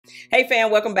Hey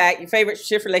fam, welcome back. Your favorite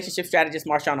shift relationship strategist,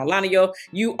 Marshawn Olaniyo.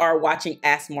 You are watching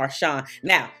Ask Marshawn.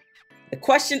 Now, the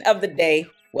question of the day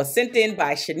was sent in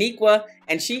by Shaniqua,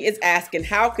 and she is asking,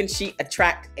 how can she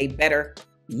attract a better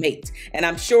mate? And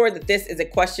I'm sure that this is a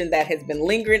question that has been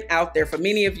lingering out there for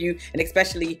many of you, and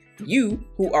especially you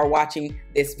who are watching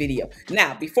this video.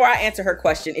 Now, before I answer her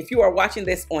question, if you are watching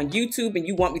this on YouTube and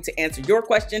you want me to answer your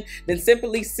question, then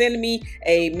simply send me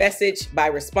a message by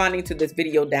responding to this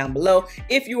video down below.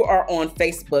 If you are on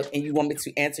Facebook and you want me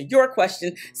to answer your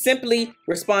question, simply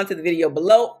respond to the video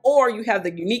below, or you have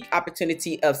the unique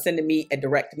opportunity of sending me a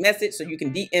direct message, so you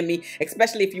can DM me,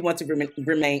 especially if you want to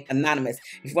remain anonymous.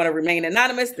 If you want to remain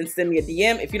anonymous, then send me a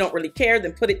DM. If you don't really care,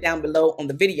 then put it down below on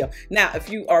the video. Now, if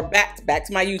you are back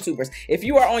to my YouTubers, if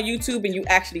you are on YouTube and you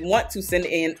actually want to send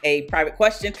in a private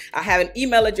question, I have an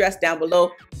email address down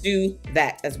below. Do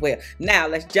that as well. Now,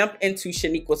 let's jump into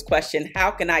Shaniqua's question.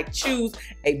 How can I choose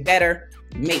a better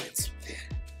mate?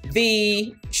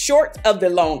 The short of the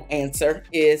long answer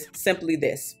is simply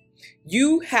this.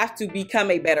 You have to become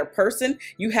a better person.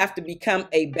 You have to become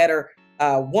a better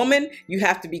woman. You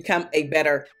have to become a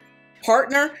better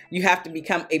partner. You have to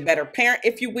become a better parent,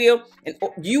 if you will, and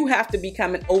you have to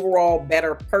become an overall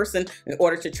better person in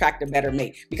order to attract a better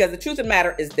mate. Because the truth of the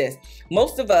matter is this: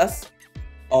 most of us,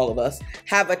 all of us,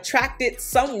 have attracted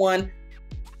someone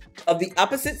of the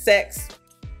opposite sex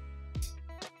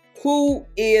who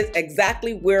is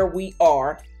exactly where we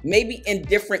are, maybe in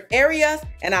different areas,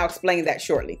 and I'll explain that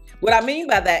shortly. What I mean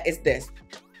by that is this: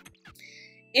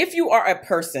 if you are a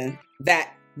person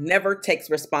that never takes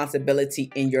responsibility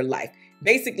in your life,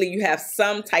 basically you have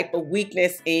some type of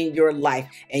weakness in your life,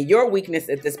 and your weakness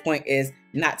at this point is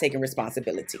not taking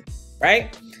responsibility,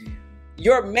 right?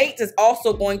 Your mate is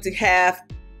also going to have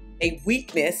a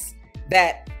weakness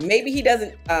that maybe he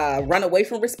doesn't run away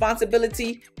from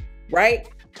responsibility, right?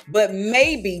 But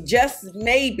maybe, just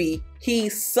maybe, he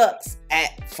sucks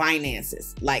at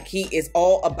finances. Like, he is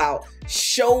all about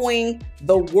showing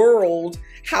the world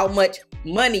how much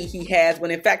money he has,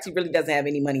 when in fact he really doesn't have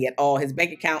any money at all. His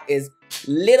bank account is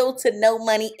little to no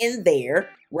money in there,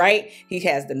 right? He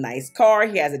has the nice car,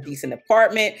 he has a decent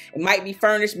apartment. It might be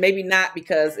furnished, maybe not,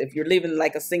 because if you're living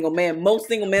like a single man, most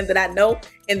single men that I know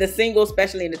in the single,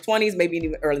 especially in the 20s, maybe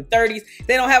even early 30s,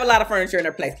 they don't have a lot of furniture in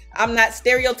their place. I'm not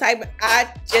stereotyping,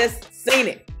 I just seen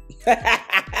it.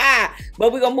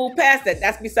 But we're gonna move past that.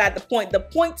 That's beside the point. The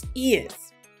point is,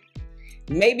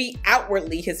 maybe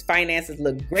outwardly his finances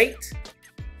look great,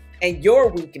 and your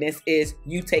weakness is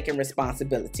you taking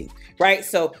responsibility, right?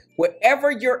 So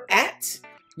wherever you're at,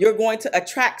 you're going to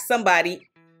attract somebody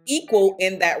equal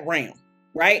in that realm,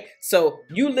 right? So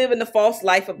you live in a false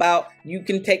life about you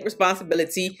can take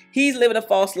responsibility. He's living a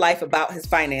false life about his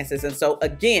finances. And so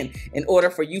again, in order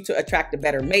for you to attract a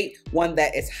better mate, one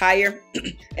that is higher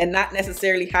and not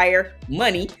necessarily higher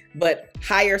money, but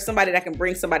hire somebody that can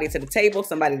bring somebody to the table,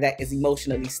 somebody that is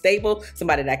emotionally stable,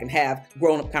 somebody that can have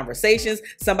grown-up conversations,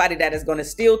 somebody that is going to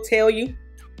still tell you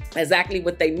exactly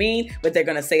what they mean, but they're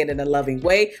going to say it in a loving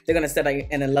way. They're going to say it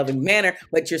in a loving manner,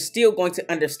 but you're still going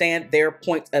to understand their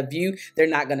point of view. They're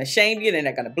not going to shame you. They're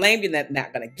not going to blame you. They're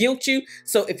not going to guilt you.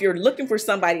 So if you're looking for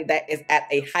somebody that is at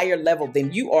a higher level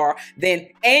than you are, then,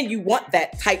 and you want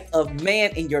that type of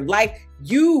man in your life,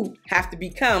 you have to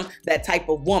become that type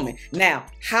of woman. Now,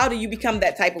 how do you become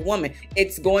that type of woman?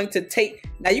 It's going to take,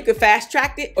 now you can fast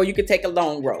track it or you can take a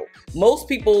long road. Most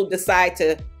people decide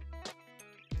to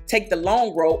take the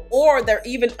long road, or they're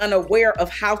even unaware of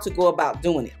how to go about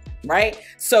doing it, right?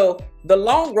 So the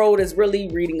long road is really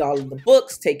reading all of the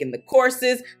books, taking the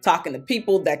courses, talking to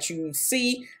people that you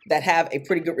see that have a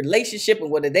pretty good relationship and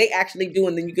what do they actually do,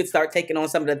 and then you can start taking on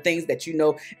some of the things that you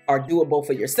know are doable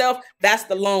for yourself. That's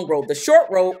the long road. The short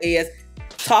road is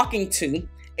talking to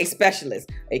a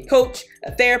specialist, a coach,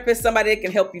 a therapist, somebody that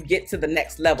can help you get to the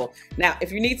next level. Now,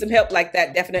 if you need some help like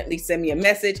that, definitely send me a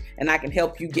message and I can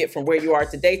help you get from where you are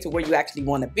today to where you actually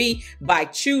want to be by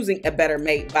choosing a better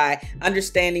mate, by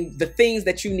understanding the things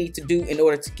that you need to do in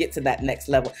order to get to that next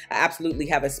level. I absolutely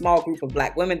have a small group of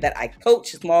Black women that I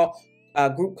coach, a small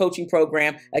group coaching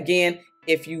program. Again,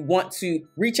 if you want to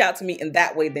reach out to me in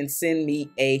that way, then send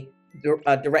me a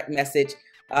direct message.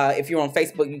 If you're on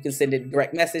Facebook, you can send a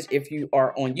direct message. If you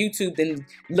are on YouTube, then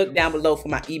look down below for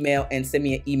my email and send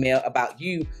me an email about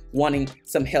you wanting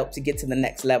some help to get to the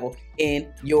next level in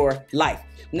your life.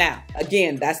 Now,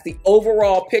 again, that's the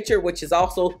overall picture, which is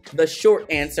also the short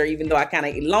answer, even though I kind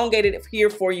of elongated it here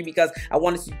for you because I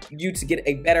wanted you to get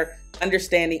a better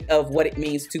understanding of what it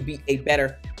means to be a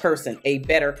better person, a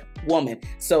better woman.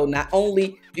 So not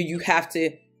only do you have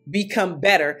to become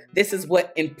better, this is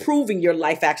what improving your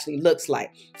life actually looks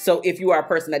like. So if you are a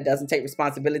person that doesn't take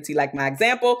responsibility, like my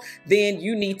example, then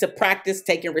you need to practice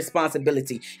taking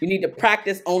responsibility. You need to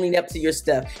practice owning up to your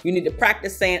stuff. You need to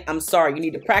practice saying, I'm sorry. You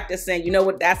need to practice saying, you know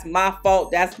what, that's my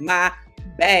fault. That's my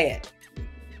bad.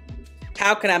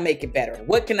 How can I make it better?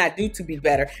 What can I do to be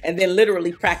better? And then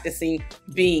literally practicing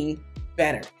being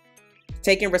better.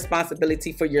 Taking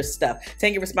responsibility for your stuff,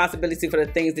 taking responsibility for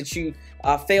the things that you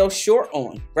fell short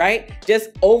on, right? Just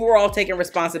overall taking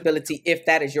responsibility if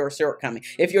that is your shortcoming.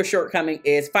 If your shortcoming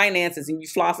is finances and you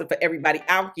flossing for everybody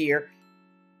out here,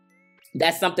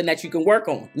 that's something that you can work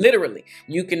on. Literally,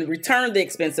 you can return the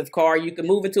expensive car. You can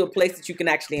move into a place that you can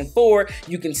actually afford.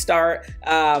 You can start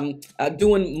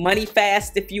doing money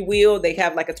fast, if you will. They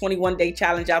have like a 21-day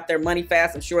challenge out there, money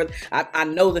fast. I'm sure I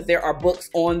know that there are books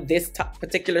on this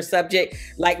particular subject,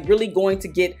 like really going to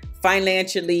get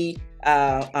financially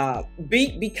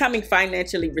becoming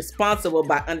financially responsible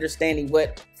by understanding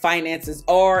what finances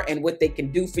are and what they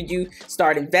can do for you.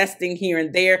 Start investing here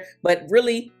and there, but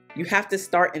really, you have to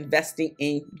start investing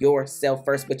in yourself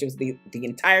first, which was the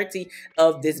entirety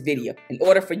of this video. In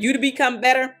order for you to become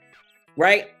better,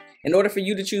 right? In order for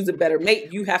you to choose a better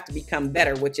mate, you have to become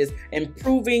better, which is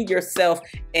improving yourself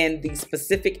in the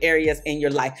specific areas in your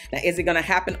life. Now, is it going to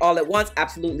happen all at once?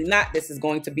 Absolutely not. This is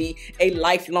going to be a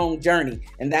lifelong journey.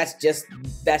 And that's just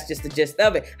the gist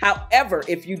of it. However,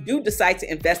 if you do decide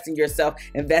to invest in yourself,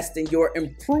 invest in your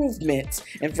improvements,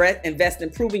 invest in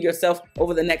improving yourself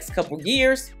over the next couple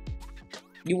years,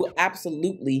 you will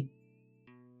absolutely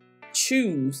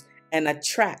choose and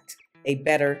attract a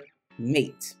better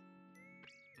mate.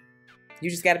 You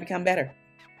just got to become better.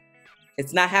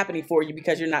 It's not happening for you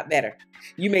because you're not better.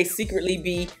 You may secretly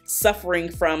be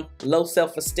suffering from low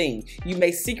self-esteem. You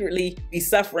may secretly be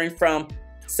suffering from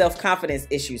self-confidence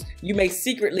issues. You may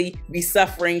secretly be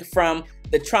suffering from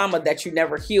the trauma that you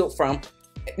never healed from,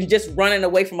 and just running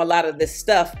away from a lot of this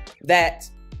stuff that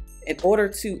in order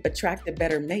to attract a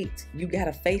better mate, you got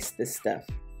to face this stuff,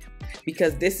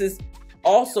 because this is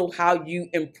also how you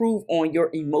improve on your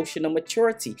emotional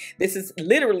maturity. This is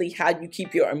literally how you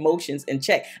keep your emotions in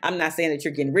check. I'm not saying that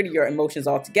you're getting rid of your emotions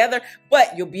altogether,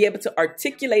 but you'll be able to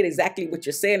articulate exactly what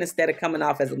you're saying instead of coming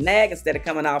off as a nag, instead of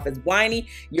coming off as whiny.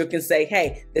 You can say,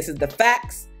 hey, this is the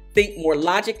facts. Think more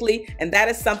logically. And that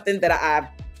is something that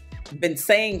I've been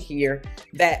saying here,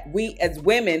 that we as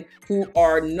women who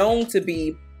are known to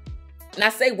be, and I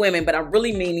say women, but I'm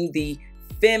really meaning the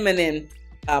feminine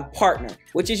partner,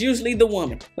 which is usually the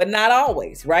woman, but not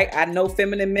always, right? I know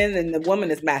feminine men and the woman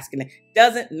is masculine.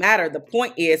 Doesn't matter. The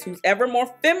point is, who's ever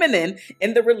more feminine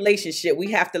in the relationship,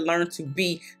 we have to learn to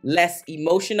be less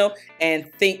emotional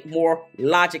and think more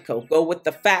logical. Go with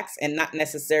the facts and not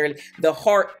necessarily the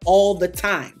heart all the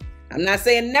time. I'm not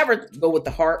saying never go with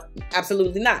the heart.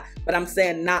 Absolutely not. But I'm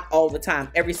saying not all the time.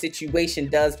 Every situation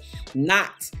does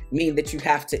not mean that you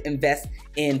have to invest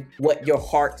in what your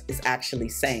heart is actually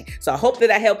saying. So I hope that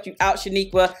I helped you out,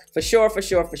 Shaniqua. For sure, for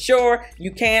sure, for sure.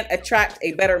 You can attract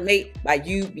a better mate by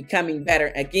you becoming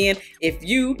better. Again, if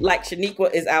you, like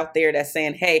Shaniqua, is out there that's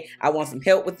saying, hey, I want some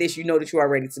help with this, you know that you are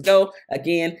ready to go.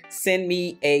 Again, send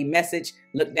me a message.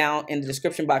 Look down in the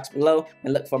description box below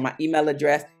and look for my email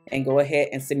address and go ahead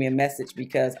and send me a message,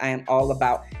 because I am all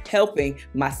about helping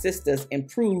my sisters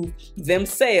improve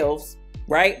themselves,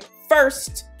 right?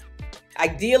 First,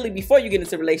 ideally, before you get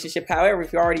into a relationship. However,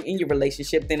 if you're already in your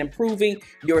relationship, then improving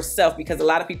yourself, because a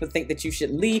lot of people think that you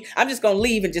should leave. I'm just going to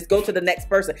leave and just go to the next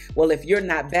person. Well, if you're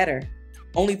not better,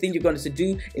 only thing you're going to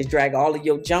do is drag all of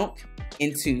your junk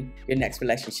into your next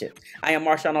relationship. I am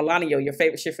Marshawn Olanio, your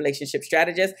favorite shift relationship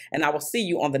strategist, and I will see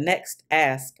you on the next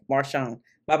Ask Marshawn.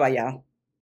 Bye-bye, y'all.